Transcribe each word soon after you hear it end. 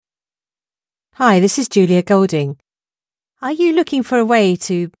Hi, this is Julia Golding. Are you looking for a way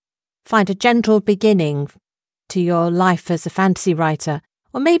to find a gentle beginning to your life as a fantasy writer?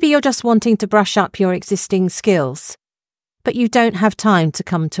 Or maybe you're just wanting to brush up your existing skills, but you don't have time to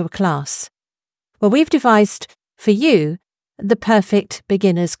come to a class. Well, we've devised for you the perfect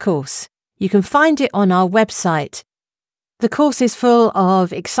beginner's course. You can find it on our website. The course is full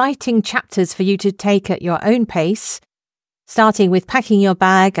of exciting chapters for you to take at your own pace, starting with packing your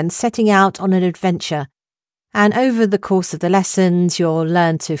bag and setting out on an adventure. And over the course of the lessons, you'll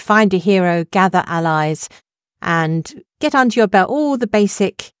learn to find a hero, gather allies, and get under your belt all the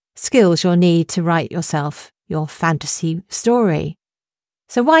basic skills you'll need to write yourself your fantasy story.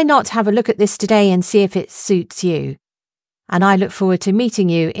 So why not have a look at this today and see if it suits you? And I look forward to meeting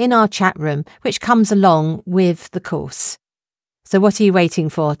you in our chat room, which comes along with the course. So what are you waiting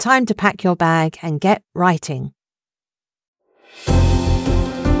for? Time to pack your bag and get writing.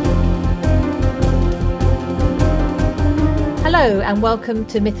 Hello and welcome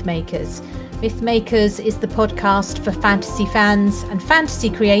to Mythmakers. Mythmakers is the podcast for fantasy fans and fantasy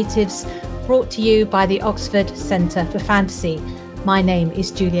creatives, brought to you by the Oxford Centre for Fantasy. My name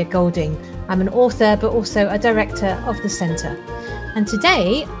is Julia Golding. I'm an author but also a director of the centre. And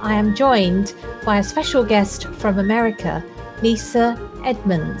today I am joined by a special guest from America, Lisa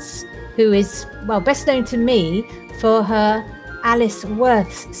Edmonds, who is, well, best known to me for her Alice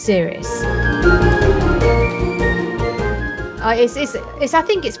Worth series. I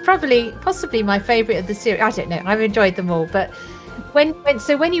think it's possibly my favourite of the series. I don't know. I've enjoyed them all. But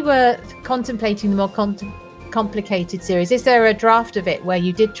when you were contemplating the more complicated series, is there a draft of it where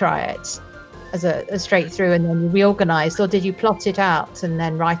you did try it as a straight through and then you reorganised, or did you plot it out and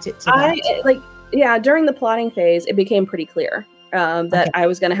then write it to that? During the plotting phase, it became pretty clear that I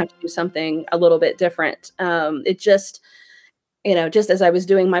was going to have to do something a little bit different. It just, just as I was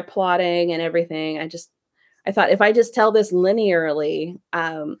doing my plotting and everything, I thought if I just tell this linearly,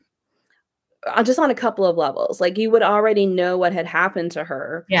 just on a couple of levels, like you would already know what had happened to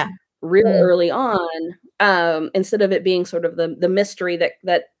her early on, instead of it being sort of the mystery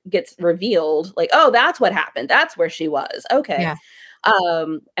that gets revealed, like, oh, that's what happened. That's where she was. Okay. Yeah.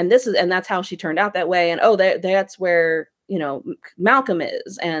 And that's how she turned out that way. And, oh, that's where, Malcolm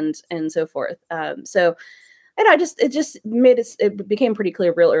is and so forth. And it became pretty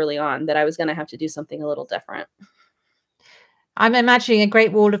clear real early on that I was going to have to do something a little different. I'm imagining a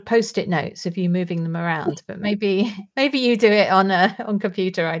great wall of Post-it notes of you moving them around, but maybe you do it on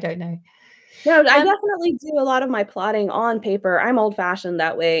computer. I don't know. No, I definitely do a lot of my plotting on paper. I'm old fashioned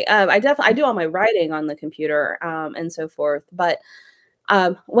that way. I do all my writing on the computer, and so forth. But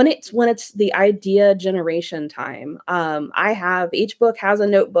when it's the idea generation time, I have each book has a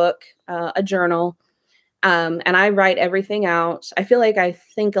notebook, a journal. And I write everything out. I feel like I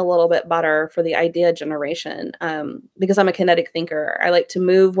think a little bit better for the idea generation, because I'm a kinetic thinker. I like to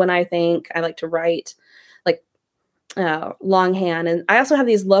move when I think. I like to write like longhand. And I also have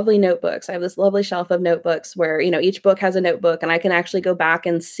these lovely notebooks. I have this lovely shelf of notebooks where, each book has a notebook and I can actually go back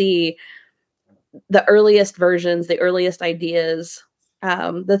and see the earliest versions, the earliest ideas,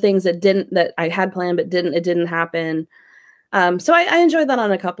 the things that I had planned but it didn't happen. So I enjoy that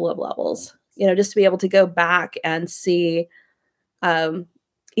on a couple of levels. Just to be able to go back and see, things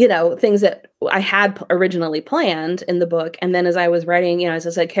that I had originally planned in the book. And then as I was writing, as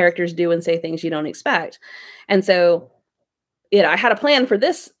I said, characters do and say things you don't expect. And so, I had a plan for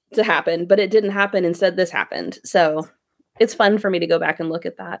this to happen, but it didn't happen. Instead, this happened. So it's fun for me to go back and look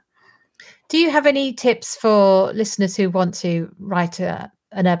at that. Do you have any tips for listeners who want to write an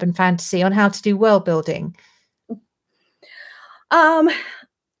urban fantasy on how to do world building?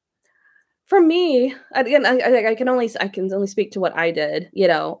 For me, again, I can only speak to what I did.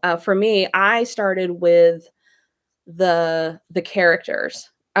 For me, I started with the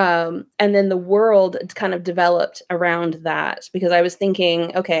characters, and then the world kind of developed around that because I was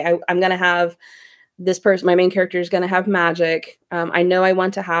thinking, okay, I'm going to have this person. My main character is going to have magic. I know I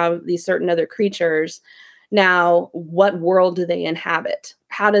want to have these certain other creatures. Now, what world do they inhabit?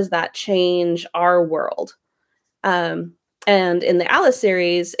 How does that change our world? And in the Alice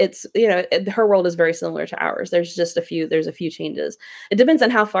series, it's, her world is very similar to ours. There's a few changes. It depends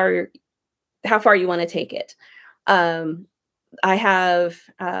on how far you want to take it. I have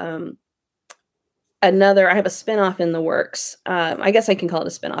a spinoff in the works. I guess I can call it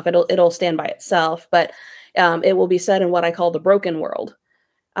a spinoff. It'll stand by itself, but it will be set in what I call the Broken World,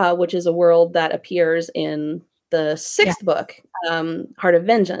 which is a world that appears in the sixth book, Heart of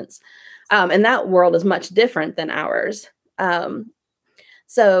Vengeance. And that world is much different than ours.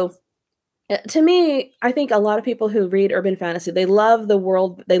 So To me, I think a lot of people who read urban fantasy, they love the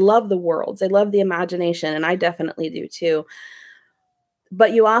world, they love the worlds, they love the imagination, and I definitely do too.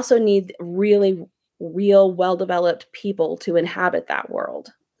 But you also need really real, well-developed people to inhabit that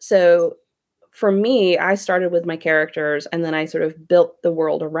world. So for me, I started with my characters and then I sort of built the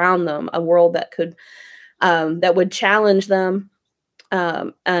world around them, a world that could that would challenge them,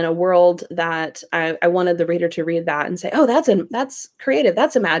 and a world that I wanted the reader to read that and say, "Oh, that's creative,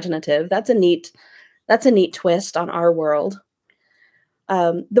 that's imaginative, that's a neat twist on our world."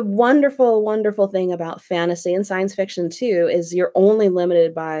 The wonderful, wonderful thing about fantasy and science fiction too is you're only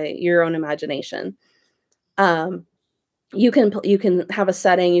limited by your own imagination. Um, you can have a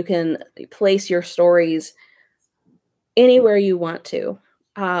setting, you can place your stories anywhere you want to,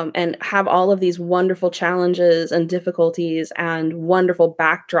 and have all of these wonderful challenges and difficulties and wonderful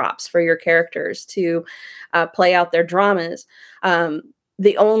backdrops for your characters to play out their dramas. Um,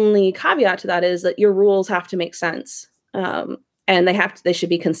 the only caveat to that is that your rules have to make sense, and they should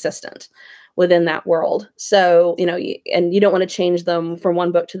be consistent within that world. So and you don't want to change them from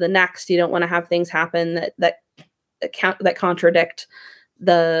one book to the next. You don't want to have things happen that contradict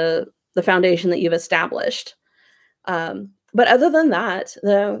the foundation that you've established. But other than that,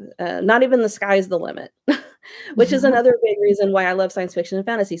 not even the sky's the limit, which is another big reason why I love science fiction and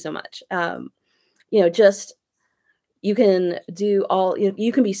fantasy so much. Just you can do all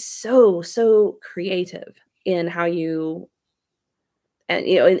you can be so creative in how you and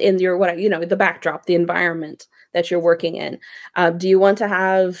in your the backdrop, the environment that you're working in. Do you want to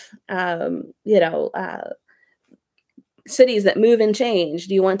have cities that move and change?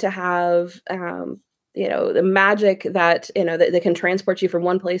 Do you want to have the magic that that can transport you from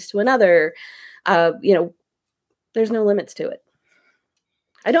one place to another? uh you know there's no limits to it.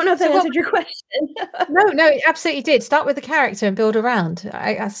 I don't know if So that what answered your question. No, no, it absolutely did. Start with the character and build around.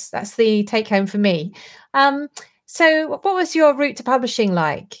 That's the take home for me. Um, so what was your route to publishing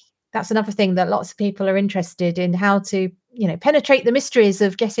like? That's another thing that lots of people are interested in, how to, penetrate the mysteries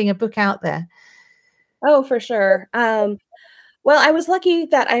of getting a book out there. Oh, for sure. Well, I was lucky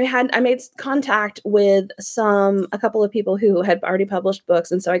that I made contact with a couple of people who had already published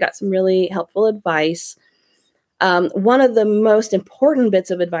books, and so I got some really helpful advice. One of the most important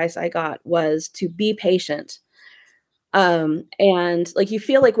bits of advice I got was to be patient. And like you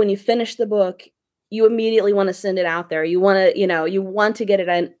feel like when you finish the book, you immediately want to send it out there. You want to get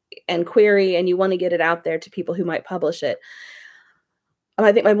it and query, and you want to get it out there to people who might publish it.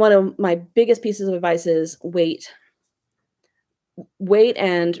 I think one of my biggest pieces of advice is wait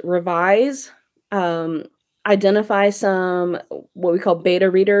and revise. Um, Identify some what we call beta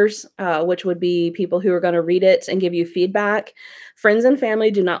readers, which would be people who are going to read it and give you feedback. Friends and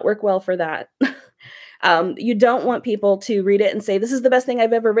family do not work well for that. You don't want people to read it and say, "This is the best thing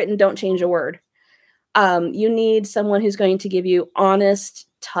I've ever written. Don't change a word." You need someone who's going to give you honest,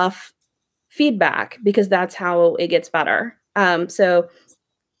 tough feedback because that's how it gets better. And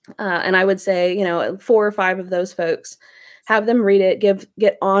I would say, 4 or 5 of those folks, have them read it,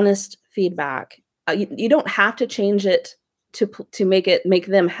 get honest feedback. You don't have to change it to make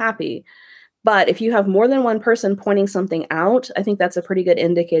them happy. But if you have more than one person pointing something out, I think that's a pretty good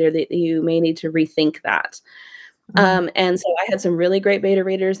indicator that you may need to rethink that. Mm. And so I had some really great beta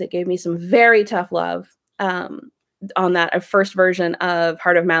readers that gave me some very tough love, on that first version of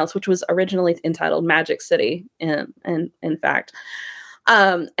Heart of Malice, which was originally entitled Magic City, in fact.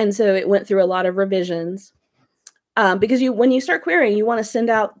 And so it went through a lot of revisions, because when you start querying, you want to send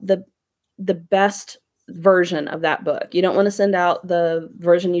out the best version of that book. You don't want to send out the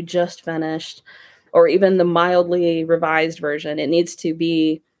version you just finished or even the mildly revised version. It needs to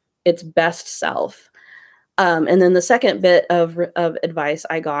be its best self. And then the second bit of advice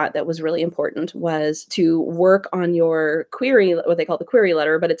I got that was really important was to work on your query, what they call the query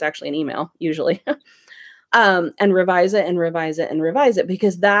letter, but it's actually an email usually. And revise it and revise it and revise it,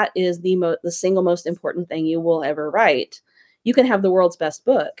 because that is the single most important thing you will ever write. You can have the world's best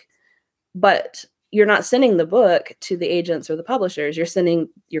book, but you're not sending the book to the agents or the publishers. You're sending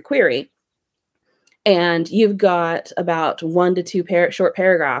your query, and you've got about 1 to 2 short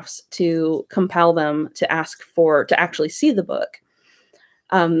paragraphs to compel them to actually see the book.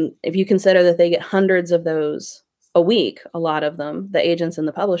 If you consider that they get hundreds of those a week, a lot of them, the agents and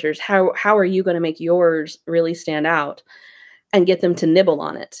the publishers, how are you going to make yours really stand out and get them to nibble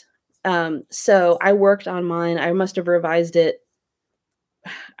on it? So I worked on mine. I must have revised it,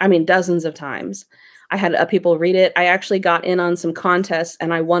 I mean, dozens of times. I had people read it. I actually got in on some contests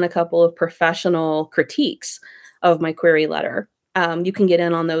and I won a couple of professional critiques of my query letter. You can get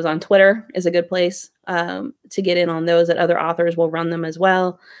in on those on Twitter, is a good place to get in on those, that other authors will run them as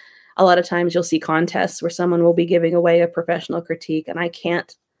well. a lot of times you'll see contests where someone will be giving away a professional critique, and I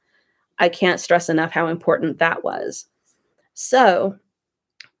can't stress enough how important that was. So,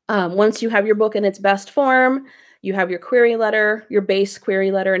 once you have your book in its best form, you have your query letter, your base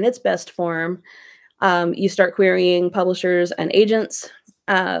query letter in its best form. You start querying publishers and agents,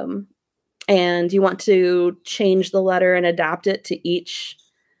 and you want to change the letter and adapt it to each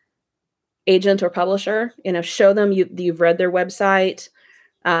agent or publisher. Show them you've read their website.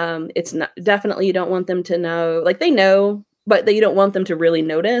 It's not definitely you don't want them to know, like they know, but that you don't want them to really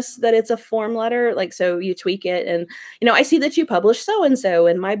notice that it's a form letter. Like, so you tweak it and, I see that you publish so and so,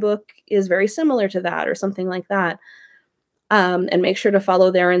 and my book is very similar to that, or something like that. And make sure to follow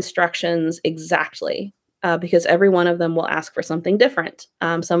their instructions exactly, because every one of them will ask for something different.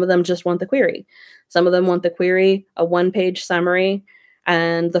 Some of them just want the query. Some of them want the query, a one-page summary,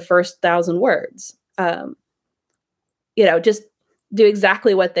 and the first 1,000 words. Just do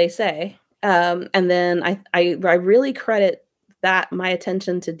exactly what they say. And then I really credit that my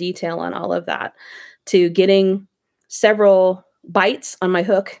attention to detail on all of that to getting several bites on my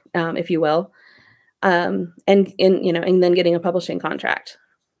hook, if you will, and then getting a publishing contract.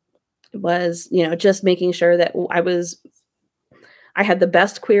 Was just making sure that I had the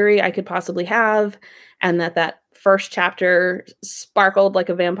best query I could possibly have, and that first chapter sparkled like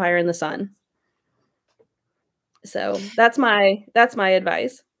a vampire in the sun. So that's my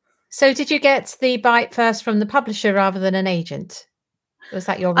advice. So did you get the bite first from the publisher rather than an agent? Was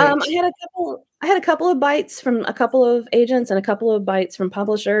that your route? I had a couple of bites from a couple of agents and a couple of bites from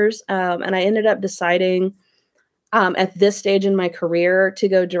publishers, and I ended up deciding at this stage in my career to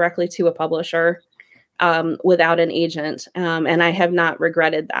go directly to a publisher without an agent, and I have not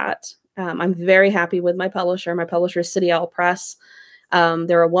regretted that. I'm very happy with my publisher. My publisher is City Owl Press.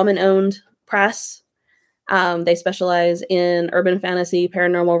 They're a woman-owned press. They specialize in urban fantasy,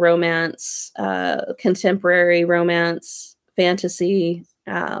 paranormal romance, contemporary romance, fantasy,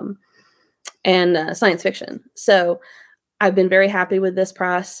 and science fiction. So I've been very happy with this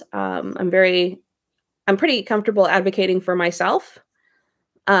press. I'm pretty comfortable advocating for myself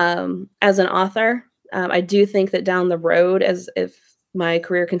as an author. I do think that down the road, as if my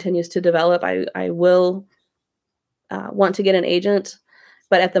career continues to develop, I will want to get an agent.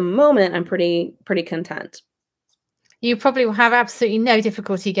 But at the moment, I'm pretty content. You probably will have absolutely no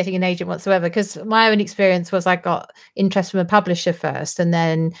difficulty getting an agent whatsoever, because my own experience was I got interest from a publisher first, and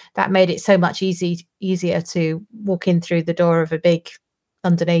then that made it so much easier to walk in through the door of a big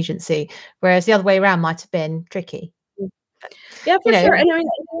London agency, whereas the other way around might have been tricky. Yeah, for sure. And I mean,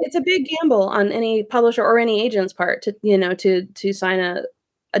 it's a big gamble on any publisher or any agent's part to sign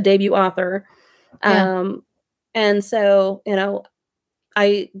a debut author. Yeah. And so,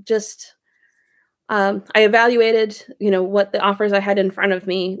 I just I evaluated, what the offers I had in front of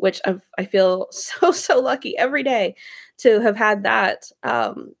me, which I feel so lucky every day to have had that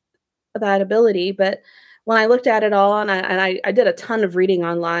ability. But when I looked at it all, and I did a ton of reading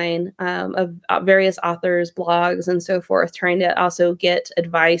online of various authors, blogs, and so forth, trying to also get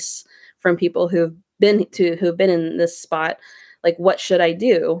advice from people who've been in this spot, like what should I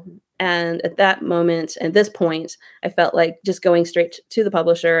do? And at that moment, at this point, I felt like just going straight to the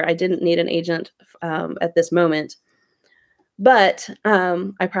publisher. I didn't need an agent at this moment, but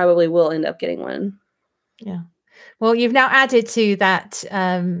I probably will end up getting one. Yeah. Well, you've now added to that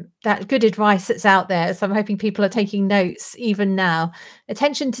that good advice that's out there. So I'm hoping people are taking notes even now.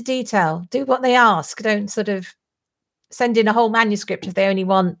 Attention to detail. Do what they ask. Don't sort of send in a whole manuscript if they only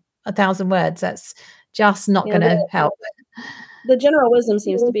want 1,000 words. That's just not going to help. The general wisdom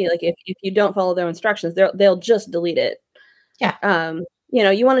seems to be like if you don't follow their instructions, they'll just delete it. Yeah.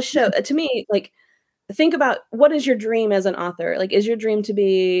 You want to show to me, like, think about what is your dream as an author? Like, is your dream to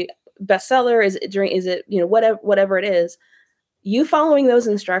be bestseller? Is it whatever it is? You following those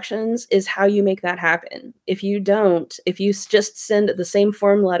instructions is how you make that happen. If you just send the same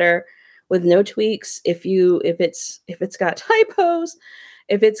form letter with no tweaks, if it's got typos,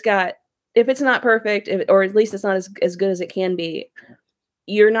 if it's not perfect, or at least it's not as good as it can be,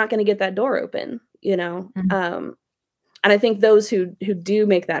 you're not going to get that door open, Mm-hmm. and I think those who do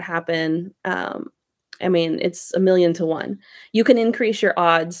make that happen, I mean, it's 1,000,000 to 1. You can increase your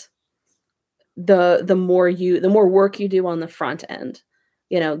odds the more work you do on the front end.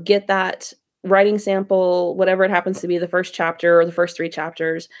 Get that writing sample, whatever it happens to be, the first chapter or the first 3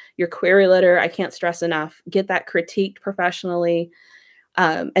 chapters, your query letter, I can't stress enough, get that critiqued professionally.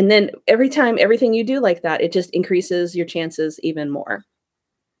 And then every time, everything you do like that, it just increases your chances even more.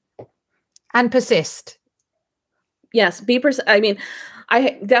 And persist. Yes, I mean,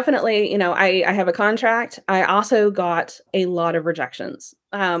 I definitely, I have a contract. I also got a lot of rejections.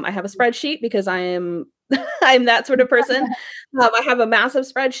 I have a spreadsheet because I am I'm that sort of person. I have a massive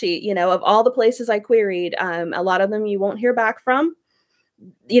spreadsheet, of all the places I queried. A lot of them you won't hear back from.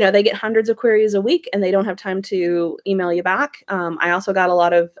 They get hundreds of queries a week and they don't have time to email you back. I also got a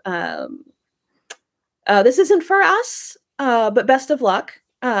lot of this isn't for us, but best of luck,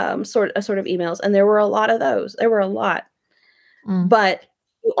 sort of emails, and there were a lot of those. There were a lot, Mm. but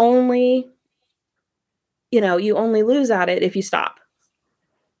you only you only lose at it if you stop.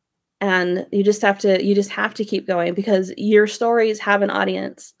 And you just have to keep going because your stories have an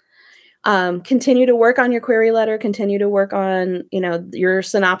audience. Continue to work on your query letter, continue to work on, your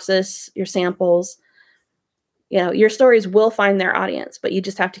synopsis, your samples. Your stories will find their audience, but you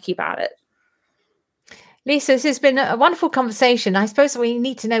just have to keep at it. Lisa, this has been a wonderful conversation. I suppose we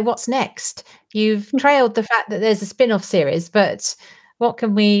need to know what's next. You've trailed the fact that there's a spin-off series, but what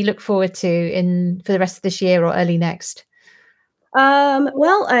can we look forward to for the rest of this year or early next?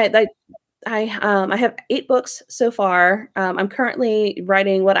 Well, I have 8 books so far. I'm currently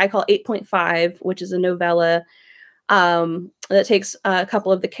writing what I call 8.5, which is a novella that takes a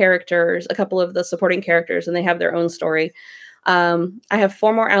couple of the supporting characters, and they have their own story. I have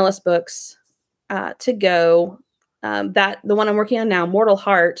 4 more Alice books to go. The one I'm working on now, Mortal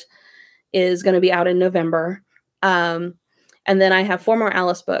Heart, is going to be out in November. And then I have 4 more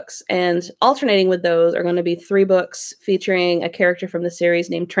Alice books, and alternating with those are going to be 3 books featuring a character from the series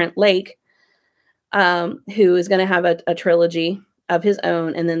named Trent Lake, who is going to have a trilogy of his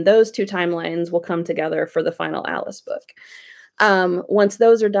own. And then those 2 timelines will come together for the final Alice book. Once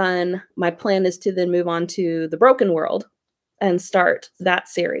those are done, my plan is to then move on to The Broken World and start that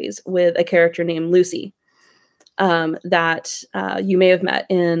series with a character named Lucy, that you may have met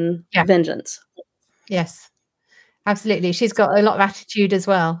in Vengeance. Yes, absolutely. She's got a lot of attitude as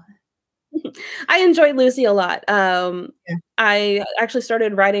well. I enjoyed Lucy a lot. I actually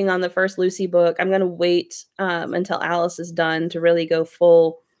started writing on the first Lucy book. I'm going to wait until Alice is done to really go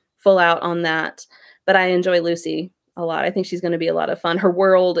full out on that. But I enjoy Lucy a lot. I think she's going to be a lot of fun. Her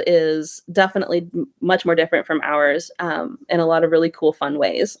world is definitely much more different from ours, in a lot of really cool, fun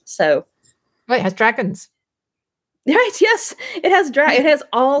ways. So, it has dragons. Right? Yes, it has It has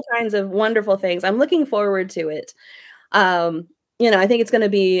all kinds of wonderful things. I'm looking forward to it. I think it's going to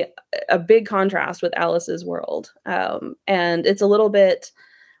be a big contrast with Alice's world, and it's a little bit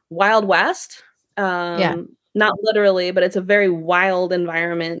Wild West. Not literally, but it's a very wild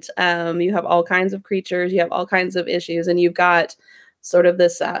environment. You have all kinds of creatures, you have all kinds of issues, and you've got sort of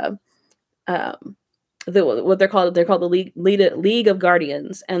this what they're called the League of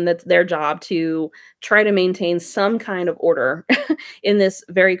Guardians, and that's their job to try to maintain some kind of order in this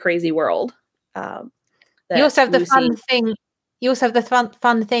very crazy world. You also have the fun thing. You also have the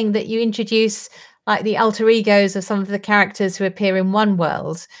fun thing that you introduce, like the alter egos of some of the characters who appear in one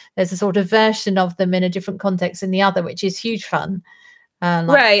world. There's a sort of version of them in a different context in the other, which is huge fun.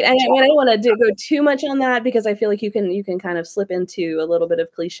 Right, and I don't want to go too much on that because I feel like you can kind of slip into a little bit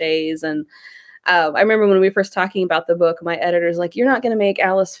of cliches. And I remember when we were first talking about the book, my editor's like, "You're not going to make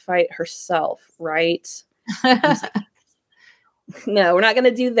Alice fight herself, right?" Like, no, we're not going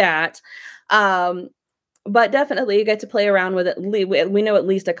to do that. But definitely you get to play around with it. We know at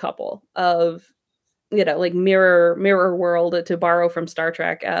least a couple of, like mirror world, to borrow from Star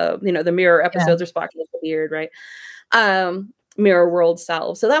Trek. The mirror episodes are Spock gets the beard, right? Mirror world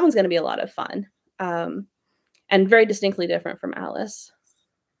self. So that one's going to be a lot of fun, and very distinctly different from Alice.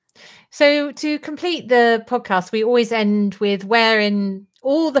 So to complete the podcast, we always end with where in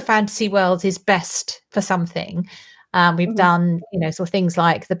all the fantasy worlds is best for something. We've done, sort of things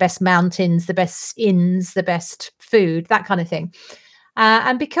like the best mountains, the best inns, the best food, that kind of thing.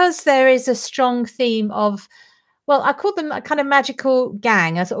 And because there is a strong theme of, well, I call them a kind of magical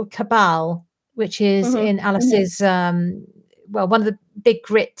gang, a sort of cabal, which is in Alice's, one of the big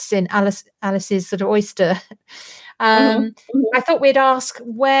grits in Alice's sort of oyster. I thought we'd ask,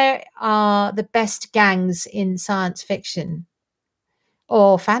 where are the best gangs in science fiction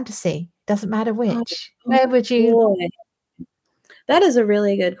or fantasy? Doesn't matter which. Where would you? Boy. That is a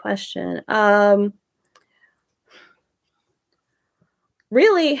really good question.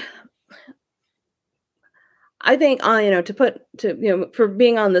 Really, I think, for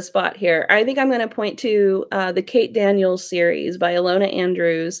being on the spot here, I think I'm going to point to the Kate Daniels series by Ilona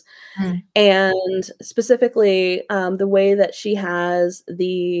Andrews, and specifically the way that she has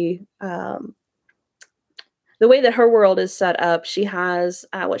the way that her world is set up. She has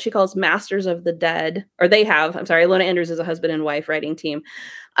what she calls Masters of the Dead, or they have. I'm sorry, Ilona Andrews is a husband and wife writing team.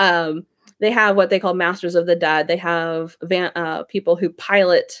 they have what they call Masters of the Dead. They have people who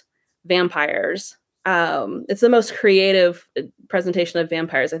pilot vampires. It's the most creative presentation of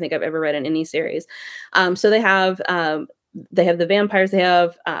vampires I think I've ever read in any series. So they have the vampires. They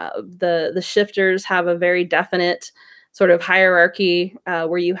have the shifters have a very definite sort of hierarchy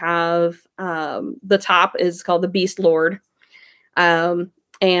where you have the top is called the Beast Lord, and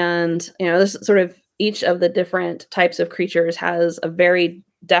this sort of each of the different types of creatures has a very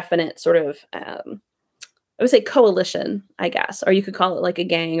definite sort of I would say coalition, I guess, or you could call it like a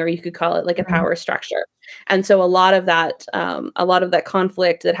gang, or you could call it like a power structure. And so a lot of that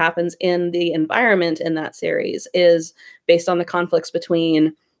conflict that happens in the environment in that series is based on the conflicts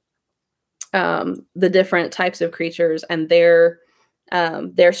between the different types of creatures and their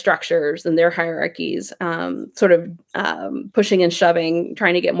structures and their hierarchies, sort of pushing and shoving,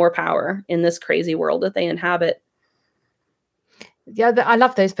 trying to get more power in this crazy world that they inhabit. Yeah, I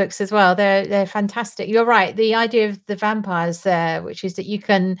love those books as well. They're fantastic. You're right. The idea of the vampires there, which is that you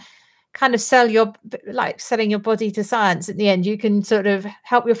can kind of selling your body to science at the end. You can sort of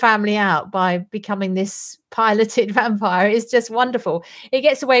help your family out by becoming this piloted vampire. It's just wonderful. It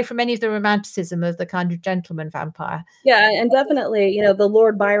gets away from any of the romanticism of the kind of gentleman vampire. Yeah, and definitely, the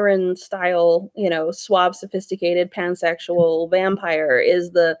Lord Byron style, suave, sophisticated, pansexual vampire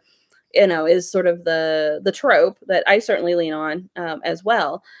is is sort of the trope that I certainly lean on as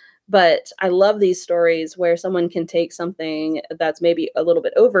well. But I love these stories where someone can take something that's maybe a little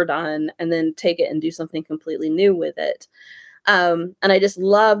bit overdone and then take it and do something completely new with it. And I just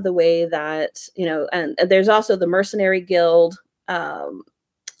love the way that, and there's also the Mercenary Guild.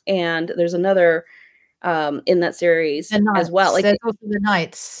 And there's another in that series as well. Like there's also the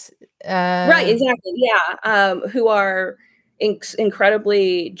Knights. Right, exactly. Yeah. Who are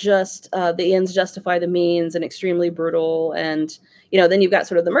incredibly just the ends justify the means and extremely brutal. And then you've got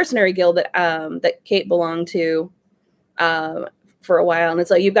sort of the Mercenary Guild that Kate belonged to for a while, and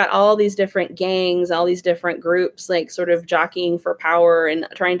it's like you've got all these different gangs, all these different groups, like sort of jockeying for power and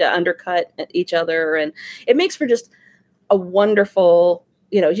trying to undercut each other, and it makes for just a wonderful,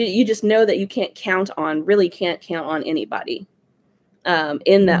 you just know that you really can't count on anybody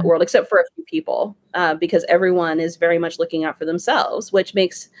in that world, except for a few people, because everyone is very much looking out for themselves, which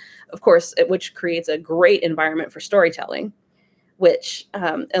creates a great environment for storytelling, which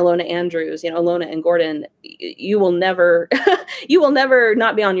Ilona Andrews, Ilona and Gordon, you will never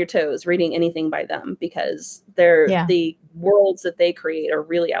not be on your toes reading anything by them, because the worlds that they create are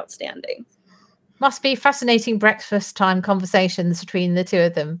really outstanding. Must be fascinating breakfast time conversations between the two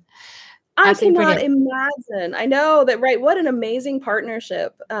of them. I cannot imagine. I know that, right? What an amazing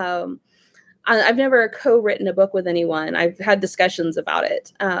partnership. I've never co-written a book with anyone. I've had discussions about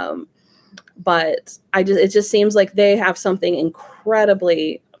it. But it just seems like they have something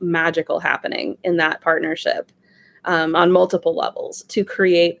incredibly magical happening in that partnership on multiple levels to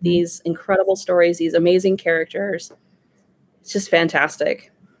create these incredible stories, these amazing characters. It's just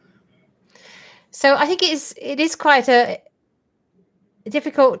fantastic. So I think it is quite a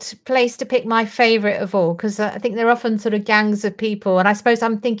difficult place to pick my favorite of all, because I think they're often sort of gangs of people, and I suppose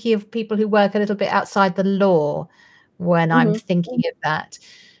I'm thinking of people who work a little bit outside the law when I'm thinking of that.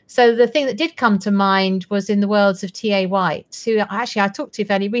 So the thing that did come to mind was in the worlds of T.A. White, who actually I talked to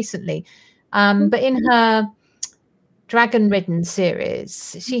fairly recently, but in her Dragon Ridden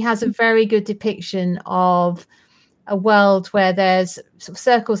series, she has a very good depiction of a world where there's sort of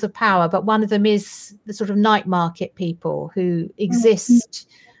circles of power, but one of them is the sort of night market people who exist,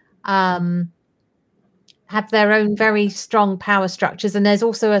 have their own very strong power structures. And there's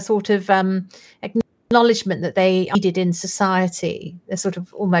also a sort of acknowledgement that they are needed in society. They're sort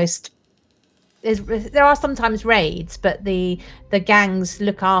of almost, there are sometimes raids, but the gangs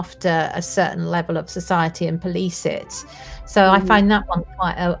look after a certain level of society and police it. So I find that one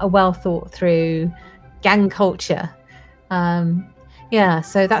quite a well thought through gang culture. So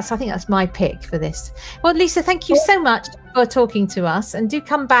I think that's my pick for this. Well, Lisa, thank you so much for talking to us, and do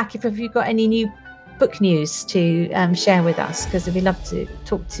come back if you've got any new book news to share with us, because we'd love to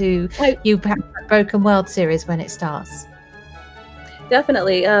talk to you about the Broken World series when it starts.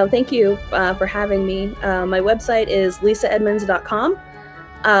 Definitely. Thank you for having me. My website is lisaedmonds.com.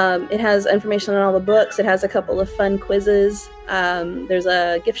 It has information on all the books. It has a couple of fun quizzes. There's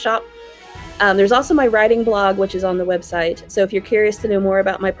a gift shop. There's also my writing blog, which is on the website. So if you're curious to know more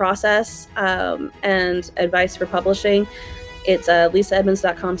about my process and advice for publishing, it's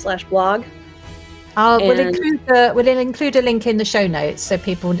lisaedmonds.com/blog. We'll include a link in the show notes, so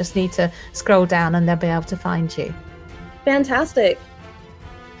people just need to scroll down and they'll be able to find you. Fantastic.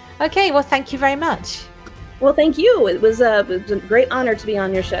 Okay, well, thank you very much. Well, thank you. It was a great honor to be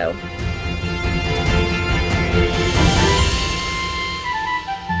on your show.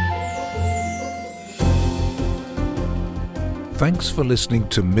 Thanks for listening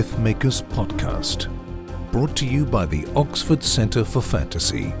to Mythmakers Podcast, brought to you by the Oxford Centre for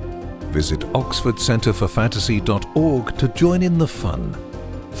Fantasy. Visit oxfordcenterforfantasy.org to join in the fun.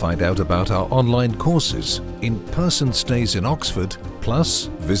 Find out about our online courses, in-person stays in Oxford, plus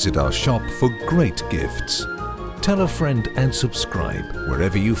visit our shop for great gifts. Tell a friend and subscribe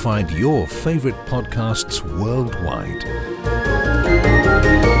wherever you find your favourite podcasts worldwide.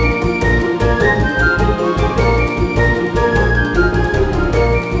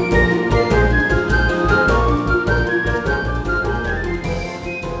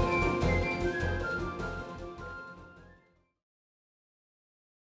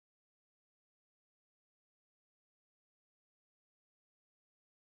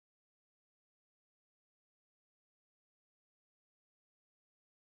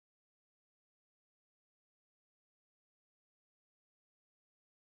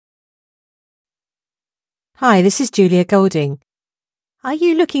 Hi, this is Julia Golding. Are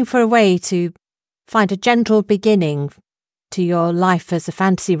you looking for a way to find a gentle beginning to your life as a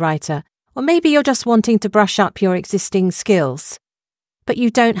fantasy writer? Or maybe you're just wanting to brush up your existing skills, but you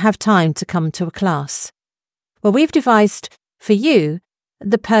don't have time to come to a class. Well, we've devised for you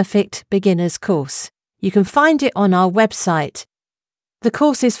the perfect beginner's course. You can find it on our website. The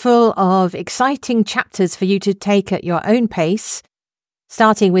course is full of exciting chapters for you to take at your own pace,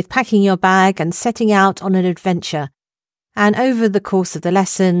 starting with packing your bag and setting out on an adventure. And over the course of the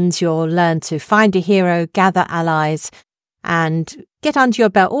lessons, you'll learn to find a hero, gather allies, and get under your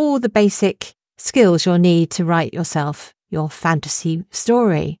belt all the basic skills you'll need to write yourself your fantasy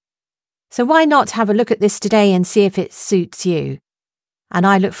story. So why not have a look at this today and see if it suits you? And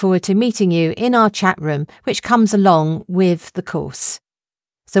I look forward to meeting you in our chat room, which comes along with the course.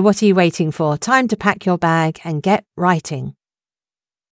 So what are you waiting for? Time to pack your bag and get writing.